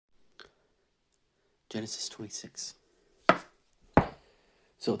Genesis 26.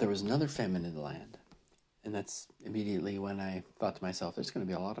 So there was another famine in the land. And that's immediately when I thought to myself, there's going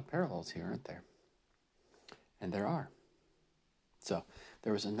to be a lot of parallels here, aren't there? And there are. So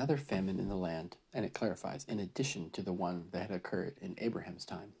there was another famine in the land, and it clarifies, in addition to the one that had occurred in Abraham's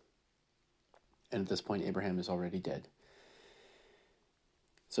time. And at this point, Abraham is already dead.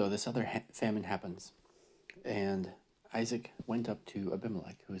 So this other famine happens, and Isaac went up to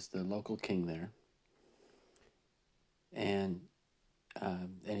Abimelech, who is the local king there, and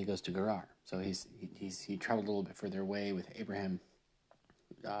he goes to Gerar. So he traveled a little bit further away with Abraham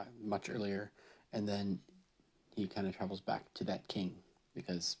much earlier, and then he kind of travels back to that king,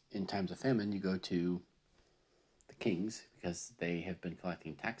 because in times of famine you go to the kings because they have been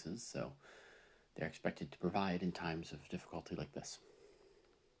collecting taxes, so they're expected to provide in times of difficulty like this.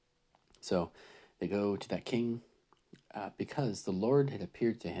 So they go to that king because the Lord had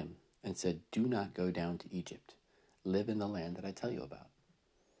appeared to him and said, "Do not go down to Egypt. Live in the land that I tell you about."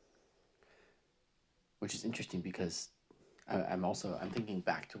 Which is interesting because I'm thinking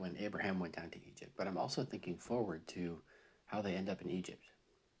back to when Abraham went down to Egypt, but I'm also thinking forward to how they end up in Egypt.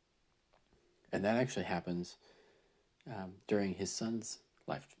 And that actually happens during his son's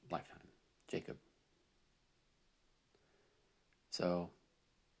lifetime, Jacob. So,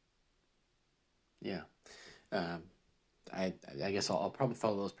 yeah. I guess I'll probably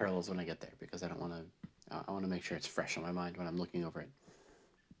follow those parallels when I get there, because I want to make sure it's fresh on my mind when I'm looking over it.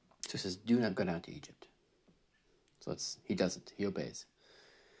 So it says, "Do not go down to Egypt." So he doesn't. He obeys.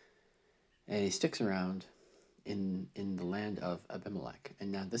 And he sticks around in the land of Abimelech.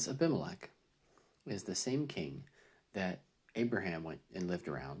 And now this Abimelech is the same king that Abraham went and lived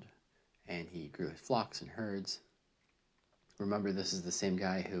around, and he grew his flocks and herds. Remember, this is the same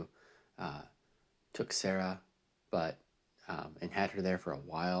guy who took Sarah, and had her there for a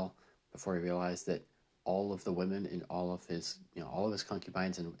while before he realized that all of the women in all of his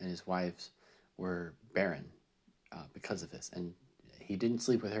concubines and his wives were barren because of this. And he didn't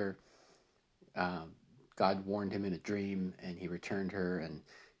sleep with her. God warned him in a dream, and he returned her, and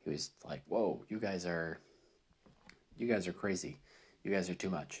he was like, "Whoa, you guys are crazy. You guys are too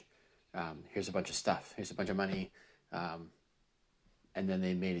much. Here's a bunch of stuff. Here's a bunch of money." And then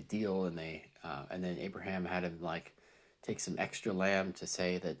they made a deal, and then Abraham had him take some extra lamb to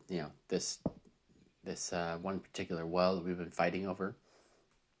say that this one particular well that we've been fighting over,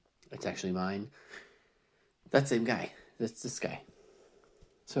 it's actually mine. That same guy. That's this guy.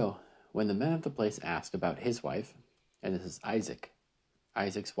 So when the men of the place asked about his wife, and this is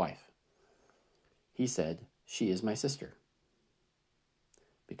Isaac's wife, he said, "She is my sister,"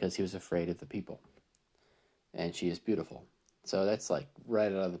 because he was afraid of the people. And she is beautiful. So that's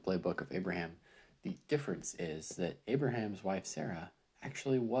right out of the playbook of Abraham. The difference is that Abraham's wife Sarah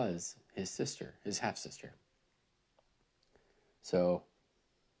actually was his sister, his half-sister. So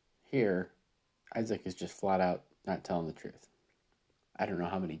here, Isaac is just flat out not telling the truth. I don't know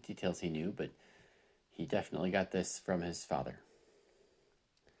how many details he knew, but he definitely got this from his father.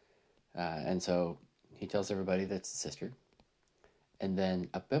 And so he tells everybody that's his sister. And then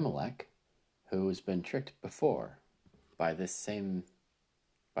Abimelech, who's been tricked before by this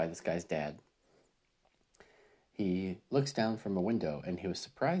guy's dad, he looks down from a window, and he was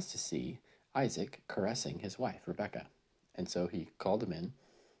surprised to see Isaac caressing his wife, Rebecca. And so he called him in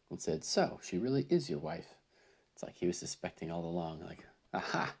and said, "So, she really is your wife." It's like he was suspecting all along,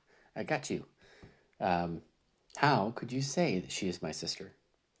 "Aha, I got you. How could you say that she is my sister?"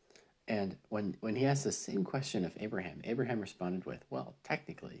 And when he asked the same question of Abraham responded with, "Well,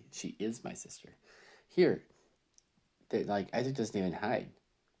 technically, she is my sister." Here, Isaac doesn't even hide.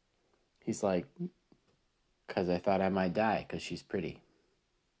 He's like, "Because I thought I might die because she's pretty."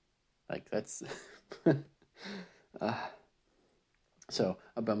 That's... So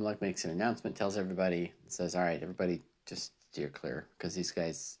Abimelech makes an announcement, tells everybody, says, "All right, everybody just steer clear, because these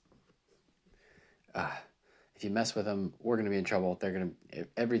guys, if you mess with them, we're going to be in trouble.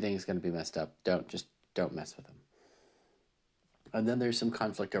 Everything's going to be messed up. Don't mess with them." And then there's some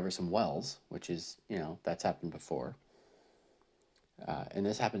conflict over some wells, which is, that's happened before. And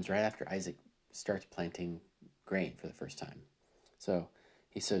this happens right after Isaac starts planting grain for the first time. So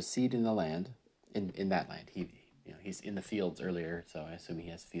he sows seed in the land, in that land. He's in the fields earlier, so I assume he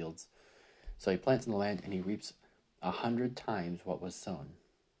has fields. So he plants in the land, and he reaps 100 times what was sown.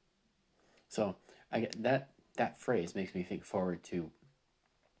 So that phrase makes me think forward to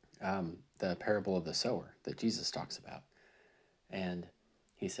the parable of the sower that Jesus talks about. And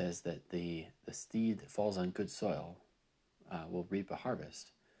he says that the seed that falls on good soil will reap a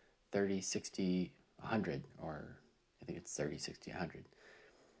harvest 30, 60, 100, or I think it's 30, 60, 100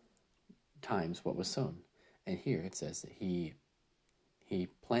 times what was sown. And here it says that he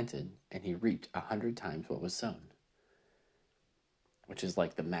planted and he reaped 100 times what was sown, which is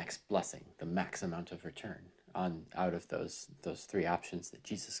like the max blessing, the max amount of return out of those three options that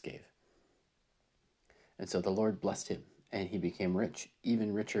Jesus gave. And so the Lord blessed him, and he became rich,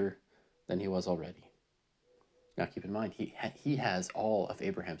 even richer than he was already. Now keep in mind, he has all of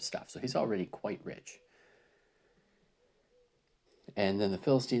Abraham's stuff, so he's already quite rich. And then the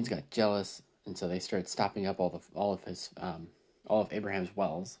Philistines got jealous, and so they started stopping up all of Abraham's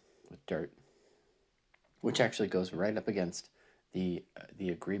wells with dirt, which actually goes right up against the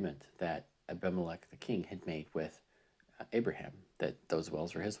agreement that Abimelech the king had made with Abraham, that those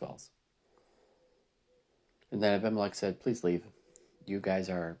wells were his wells. And then Abimelech said, "Please leave. You guys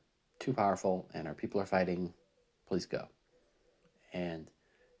are too powerful, and our people are fighting. Please go." And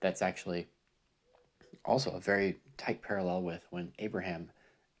that's actually also a very tight parallel with when Abraham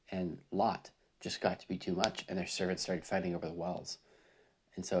and Lot just got to be too much, and their servants started fighting over the wells.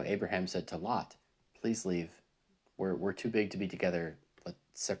 And so Abraham said to Lot, "Please leave. We're too big to be together. Let's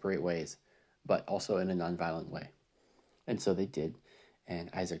separate ways," but also in a nonviolent way. And so they did. And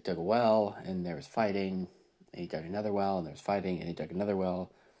Isaac dug a well, and there was fighting. And he dug another well, and there was fighting. And he dug another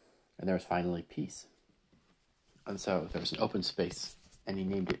well, and there was finally peace. And so there was an open space, and he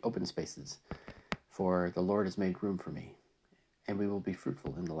named it Open Spaces. For the Lord has made room for me, and we will be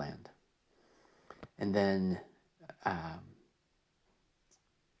fruitful in the land. And then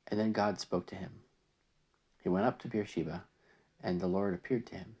God spoke to him. He went up to Beersheba, and the Lord appeared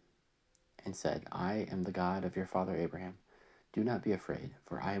to him and said, "I am the God of your father Abraham. Do not be afraid,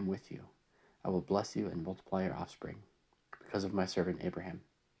 for I am with you. I will bless you and multiply your offspring because of my servant Abraham."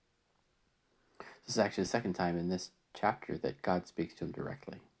 This is actually the second time in this chapter that God speaks to him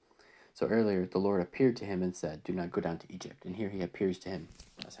directly. So earlier, the Lord appeared to him and said, "Do not go down to Egypt." And here he appears to him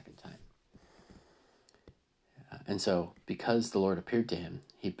a second time. And so, because the Lord appeared to him,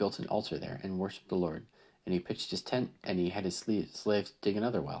 he built an altar there and worshipped the Lord. And he pitched his tent, and he had his slaves dig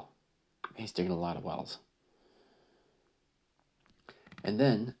another well. He's digging a lot of wells. And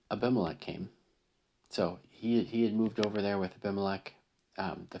then Abimelech came. So he had moved over there with Abimelech.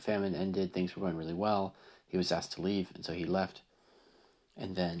 The famine ended. Things were going really well. He was asked to leave, and so he left.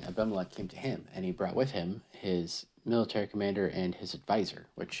 And then Abimelech came to him, and he brought with him his military commander and his advisor,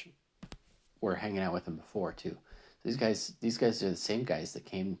 which were hanging out with him before too. These guys are the same guys that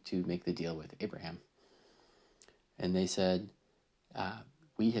came to make the deal with Abraham. And they said,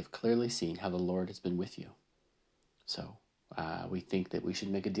 "We have clearly seen how the Lord has been with you. So we think that we should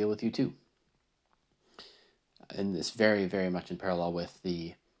make a deal with you too." And it's very, very much in parallel with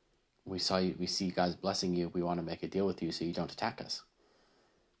we see God's blessing you. We want to make a deal with you so you don't attack us,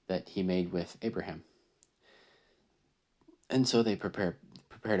 that he made with Abraham. And so they prepared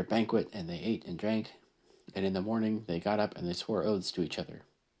a banquet, and they ate and drank. And in the morning they got up and they swore oaths to each other.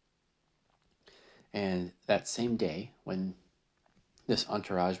 And that same day, when this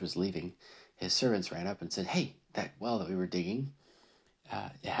entourage was leaving, his servants ran up and said, "Hey, that well that we were digging,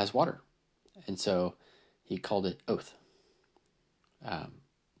 it has water." And so he called it Oath,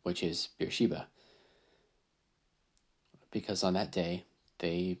 which is Beersheba, because on that day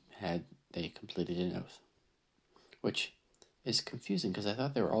they completed an oath, which is confusing because I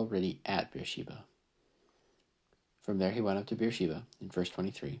thought they were already at Beersheba. From there he went up to Beersheba in verse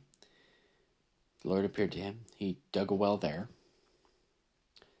 23. The Lord appeared to him. He dug a well there.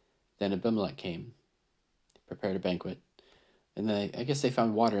 Then Abimelech came, prepared a banquet, and then I guess they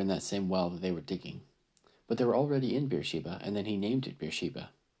found water in that same well that they were digging. But they were already in Beersheba, and then he named it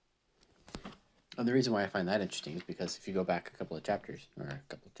Beersheba. And the reason why I find that interesting is because if you go back chapter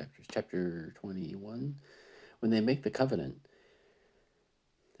 21, when they make the covenant,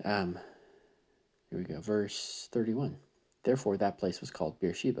 here we go, verse 31. Therefore that place was called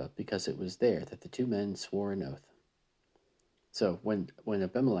Beersheba, because it was there that the two men swore an oath. So when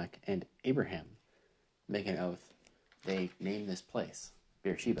Abimelech and Abraham make an oath, they name this place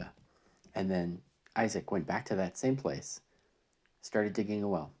Beersheba. And then Isaac went back to that same place, started digging a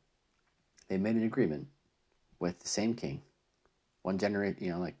well. They made an agreement with the same king,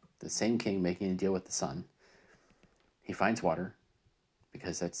 like the same king making a deal with the son. He finds water,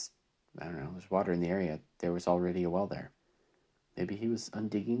 because there's water in the area. There was already a well there. Maybe he was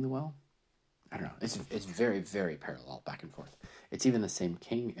undigging the well? I don't know. It's very, very parallel, back and forth. It's even the same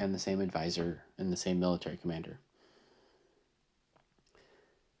king and the same advisor and the same military commander.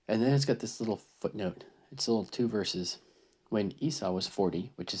 And then it's got this little footnote. It's little 2 verses. When Esau was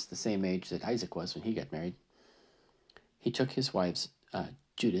 40, which is the same age that Isaac was when he got married, he took his wives,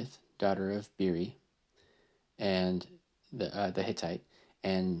 Judith, daughter of Beeri, and the Hittite,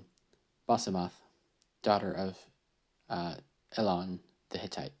 and Basemath, daughter of Elon the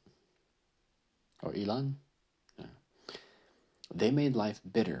Hittite, or Elon. Yeah. They made life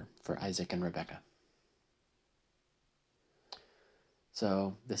bitter for Isaac and Rebekah.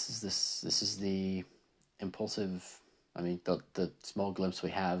 So this is the impulsive. I mean, the small glimpse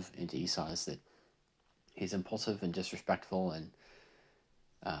we have into Esau is that he's impulsive and disrespectful, and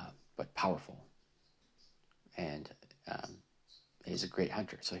but powerful, and he's a great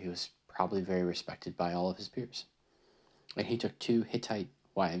hunter. So he was probably very respected by all of his peers. And he took 2 Hittite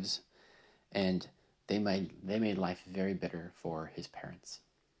wives, and they made life very bitter for his parents.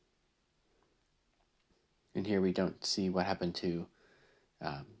 And here we don't see what happened to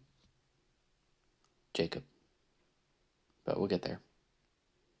Jacob, but we'll get there.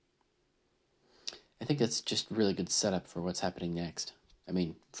 I think that's just really good setup for what's happening next. I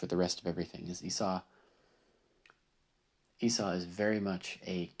mean, for the rest of everything, is Esau is very much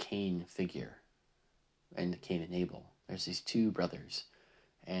a Cain figure, and Cain and Abel. There's these 2 brothers,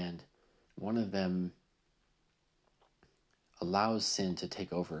 and one of them allows sin to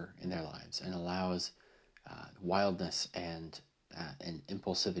take over in their lives, and allows wildness and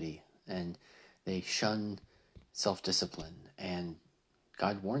impulsivity, and they shun self-discipline, and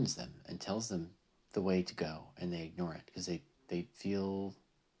God warns them and tells them the way to go, and they ignore it because they feel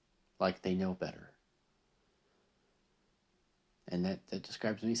like they know better. And that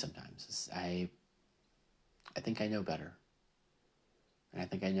describes me sometimes. I think I know better, and I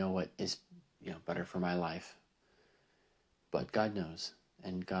think I know what is better for my life. But God knows,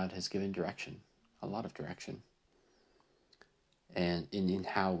 and God has given direction, a lot of direction, and in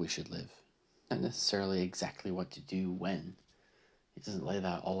how we should live. Not necessarily exactly what to do when. He doesn't lay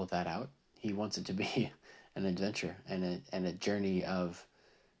all of that out. He wants it to be an adventure and a journey of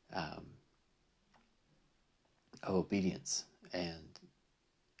obedience,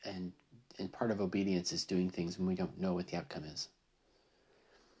 and part of obedience is doing things when we don't know what the outcome is.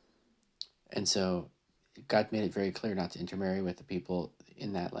 And so God made it very clear not to intermarry with the people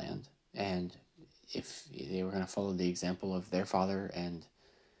in that land, and if they were going to follow the example of their father and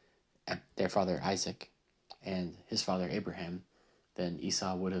their father Isaac and his father Abraham, then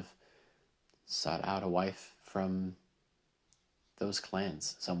Esau would have sought out a wife from those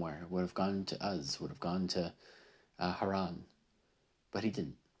clans somewhere, would have gone to Uz, would have gone to Haran, but he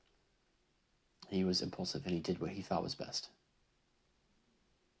didn't. He was impulsive, and he did what he thought was best.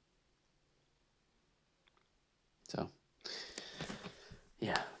 So,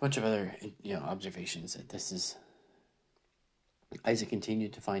 yeah, a bunch of other observations. This is Isaac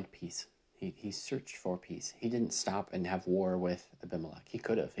continued to find peace. He searched for peace. He didn't stop and have war with Abimelech. He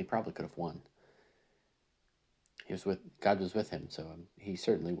could have. He probably could have won. God was with him, so he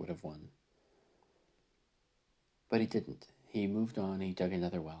certainly would have won. But he didn't. He moved on, he dug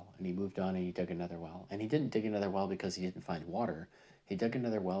another well, and he moved on, and he dug another well. And he didn't dig another well because he didn't find water. He dug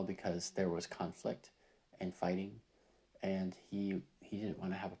another well because there was conflict and fighting, and he didn't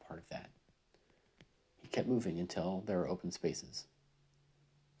want to have a part of that. He kept moving until there were open spaces,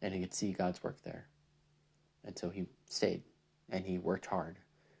 and he could see God's work there. And so he stayed, and he worked hard,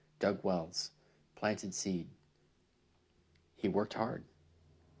 dug wells, planted seed. He worked hard,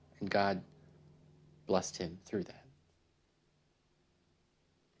 and God blessed him through that.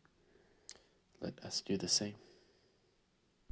 Let us do the same.